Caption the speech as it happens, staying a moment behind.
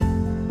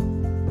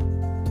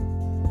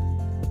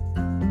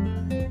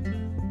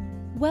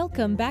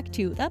Welcome back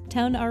to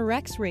Uptown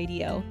Rx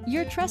Radio,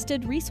 your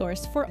trusted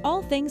resource for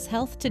all things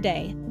health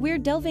today. We're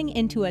delving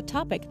into a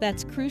topic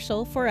that's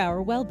crucial for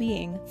our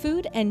well-being,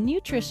 food and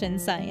nutrition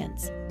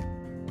science.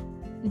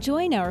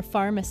 Join our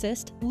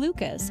pharmacist,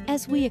 Lucas,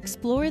 as we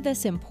explore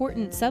this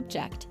important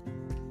subject.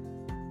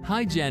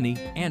 Hi, Jenny,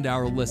 and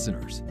our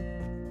listeners.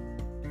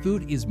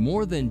 Food is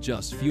more than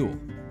just fuel.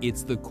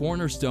 It's the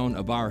cornerstone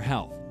of our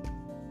health.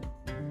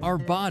 Our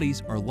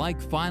bodies are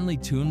like finely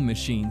tuned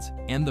machines,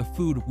 and the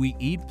food we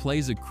eat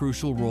plays a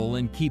crucial role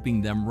in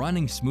keeping them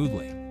running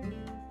smoothly.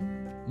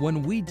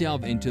 When we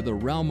delve into the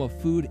realm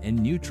of food and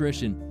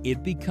nutrition,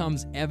 it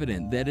becomes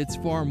evident that it's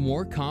far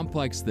more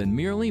complex than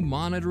merely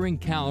monitoring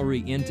calorie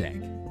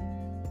intake.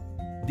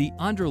 The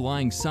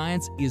underlying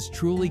science is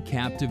truly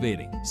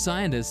captivating.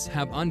 Scientists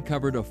have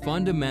uncovered a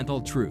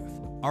fundamental truth.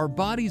 Our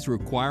bodies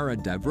require a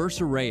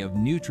diverse array of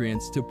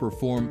nutrients to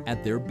perform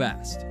at their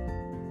best.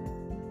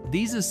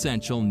 These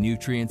essential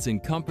nutrients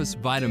encompass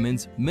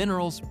vitamins,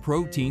 minerals,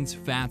 proteins,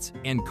 fats,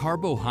 and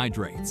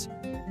carbohydrates.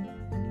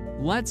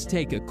 Let's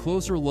take a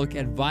closer look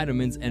at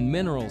vitamins and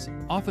minerals,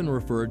 often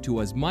referred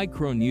to as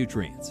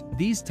micronutrients.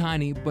 These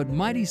tiny but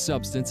mighty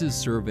substances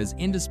serve as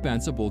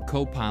indispensable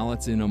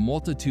co-pilots in a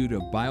multitude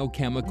of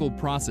biochemical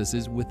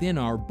processes within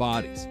our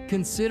bodies.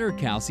 Consider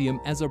calcium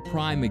as a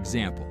prime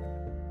example.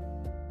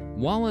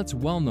 While it's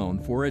well known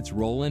for its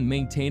role in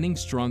maintaining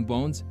strong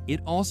bones,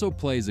 it also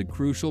plays a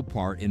crucial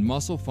part in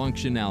muscle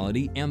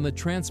functionality and the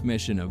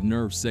transmission of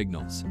nerve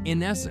signals.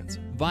 In essence,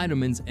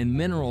 vitamins and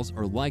minerals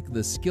are like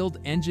the skilled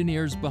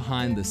engineers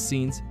behind the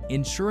scenes,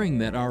 ensuring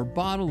that our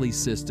bodily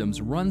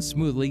systems run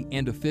smoothly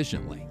and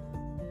efficiently.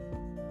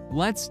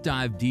 Let's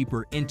dive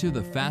deeper into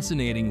the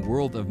fascinating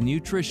world of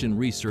nutrition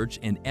research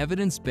and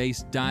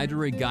evidence-based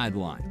dietary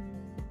guidelines.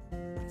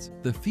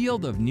 The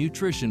field of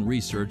nutrition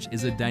research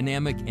is a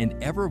dynamic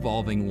and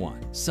ever-evolving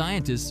one.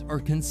 Scientists are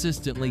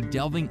consistently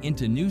delving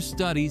into new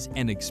studies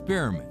and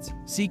experiments,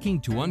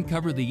 seeking to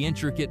uncover the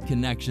intricate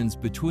connections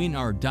between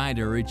our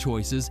dietary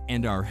choices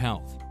and our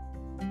health.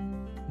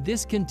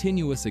 This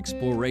continuous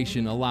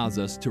exploration allows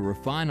us to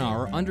refine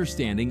our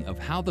understanding of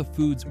how the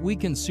foods we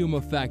consume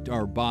affect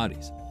our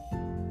bodies.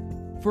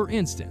 For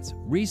instance,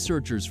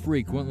 researchers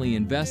frequently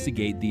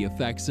investigate the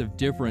effects of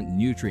different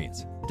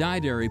nutrients,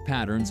 dietary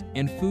patterns,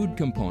 and food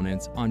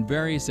components on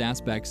various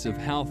aspects of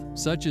health,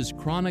 such as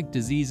chronic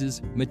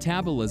diseases,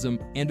 metabolism,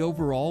 and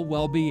overall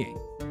well-being.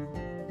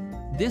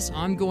 This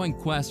ongoing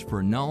quest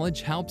for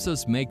knowledge helps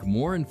us make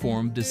more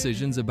informed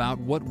decisions about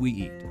what we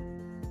eat.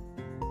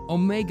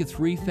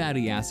 Omega-3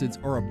 fatty acids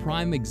are a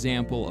prime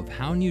example of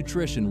how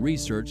nutrition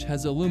research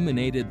has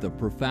illuminated the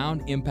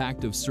profound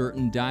impact of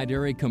certain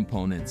dietary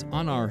components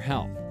on our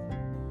health.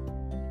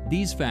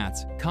 These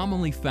fats,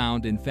 commonly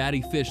found in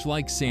fatty fish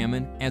like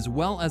salmon, as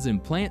well as in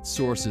plant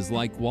sources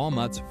like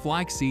walnuts,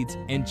 flax seeds,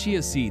 and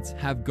chia seeds,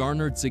 have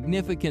garnered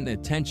significant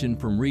attention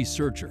from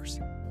researchers.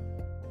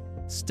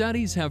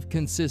 Studies have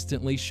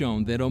consistently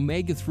shown that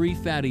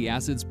omega-3 fatty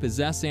acids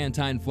possess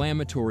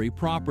anti-inflammatory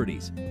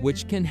properties,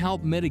 which can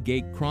help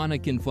mitigate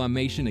chronic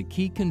inflammation, a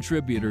key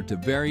contributor to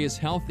various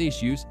health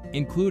issues,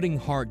 including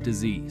heart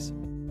disease.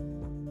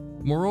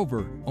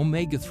 Moreover,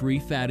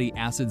 omega-3 fatty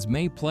acids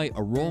may play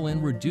a role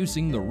in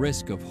reducing the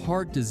risk of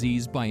heart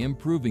disease by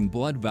improving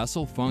blood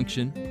vessel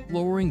function,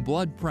 lowering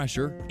blood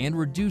pressure, and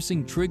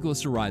reducing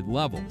triglyceride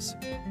levels.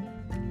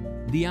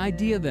 The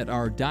idea that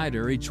our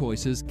dietary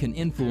choices can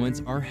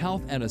influence our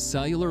health at a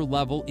cellular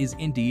level is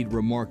indeed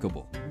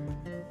remarkable.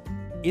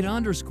 It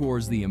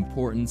underscores the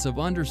importance of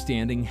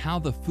understanding how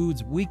the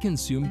foods we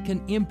consume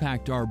can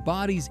impact our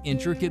body's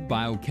intricate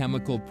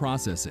biochemical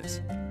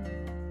processes.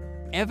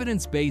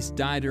 Evidence-based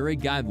dietary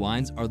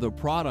guidelines are the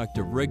product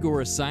of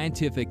rigorous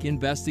scientific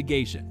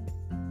investigation.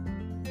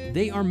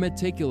 They are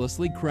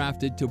meticulously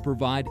crafted to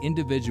provide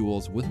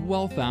individuals with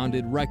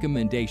well-founded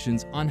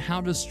recommendations on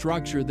how to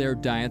structure their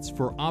diets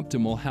for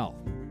optimal health.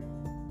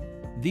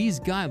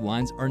 These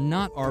guidelines are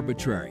not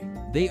arbitrary.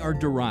 They are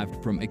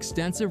derived from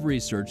extensive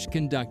research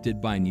conducted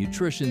by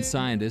nutrition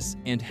scientists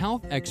and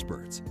health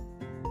experts.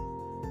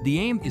 The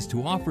aim is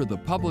to offer the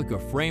public a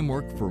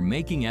framework for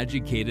making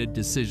educated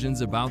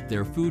decisions about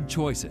their food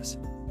choices.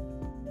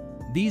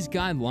 These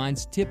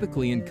guidelines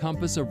typically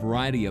encompass a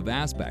variety of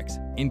aspects,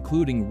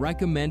 including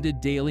recommended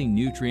daily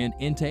nutrient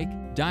intake,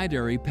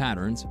 dietary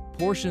patterns,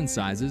 portion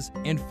sizes,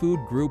 and food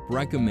group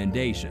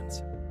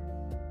recommendations.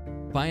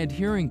 By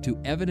adhering to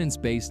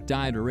evidence-based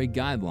dietary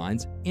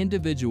guidelines,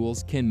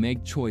 individuals can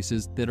make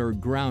choices that are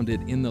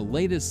grounded in the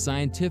latest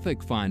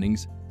scientific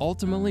findings,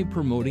 ultimately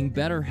promoting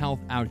better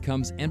health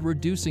outcomes and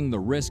reducing the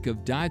risk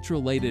of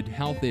diet-related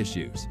health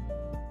issues.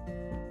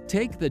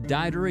 Take the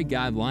dietary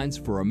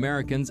guidelines for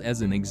Americans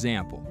as an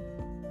example.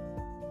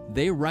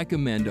 They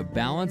recommend a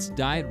balanced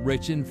diet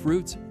rich in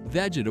fruits,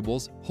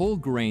 vegetables, whole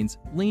grains,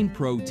 lean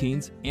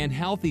proteins, and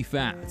healthy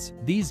fats.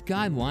 These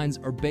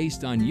guidelines are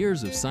based on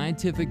years of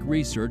scientific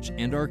research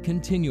and are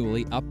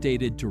continually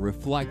updated to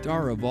reflect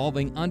our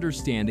evolving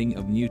understanding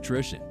of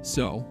nutrition.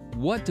 So,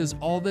 what does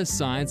all this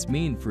science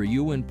mean for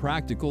you in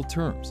practical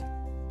terms?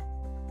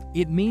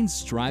 It means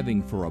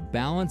striving for a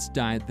balanced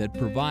diet that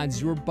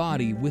provides your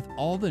body with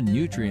all the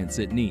nutrients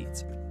it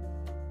needs.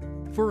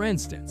 For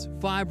instance,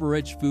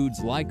 fiber-rich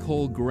foods like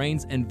whole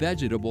grains and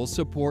vegetables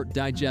support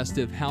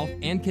digestive health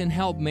and can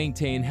help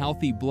maintain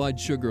healthy blood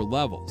sugar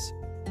levels.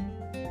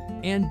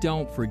 And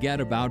don't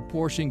forget about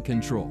portion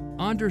control.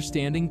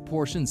 Understanding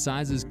portion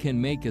sizes can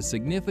make a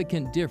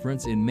significant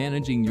difference in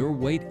managing your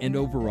weight and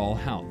overall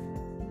health.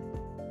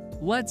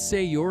 Let's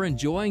say you're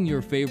enjoying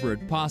your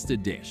favorite pasta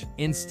dish.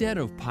 Instead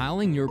of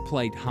piling your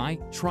plate high,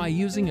 try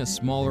using a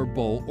smaller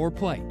bowl or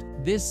plate.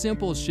 This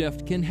simple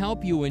shift can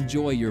help you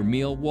enjoy your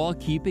meal while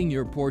keeping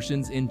your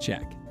portions in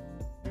check.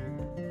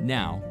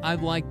 Now,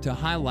 I'd like to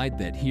highlight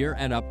that here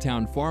at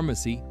Uptown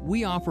Pharmacy,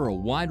 we offer a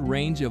wide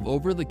range of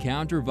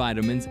over-the-counter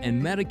vitamins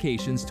and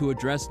medications to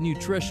address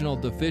nutritional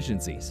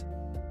deficiencies.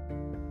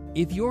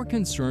 If you're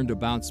concerned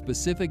about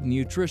specific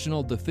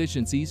nutritional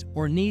deficiencies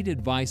or need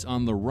advice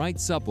on the right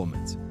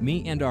supplements,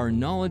 me and our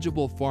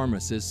knowledgeable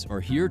pharmacists are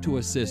here to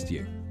assist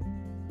you.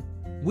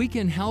 We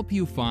can help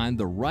you find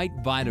the right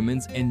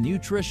vitamins and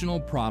nutritional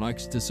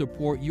products to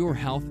support your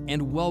health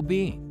and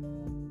well-being.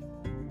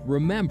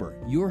 Remember,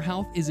 your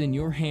health is in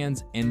your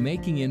hands, and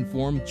making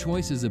informed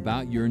choices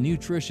about your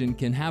nutrition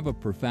can have a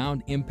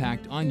profound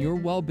impact on your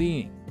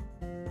well-being.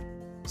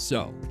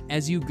 So,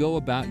 as you go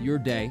about your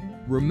day,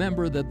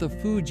 remember that the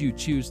food you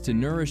choose to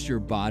nourish your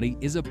body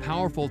is a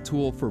powerful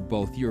tool for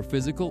both your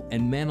physical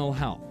and mental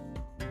health.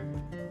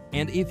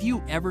 And if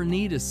you ever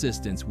need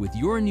assistance with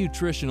your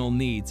nutritional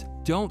needs,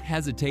 don't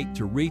hesitate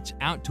to reach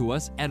out to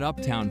us at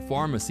Uptown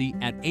Pharmacy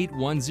at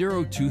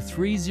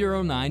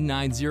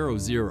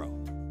 810-230-9900.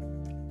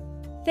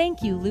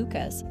 Thank you,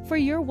 Lucas, for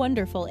your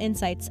wonderful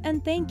insights,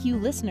 and thank you,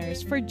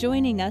 listeners, for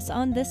joining us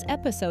on this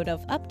episode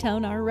of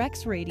Uptown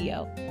Rx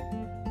Radio.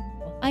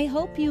 I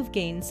hope you've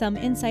gained some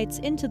insights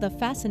into the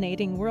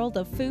fascinating world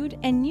of food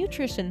and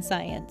nutrition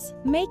science.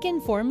 Make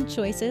informed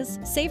choices,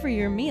 savor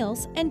your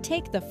meals, and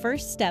take the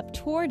first step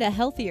toward a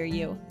healthier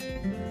you.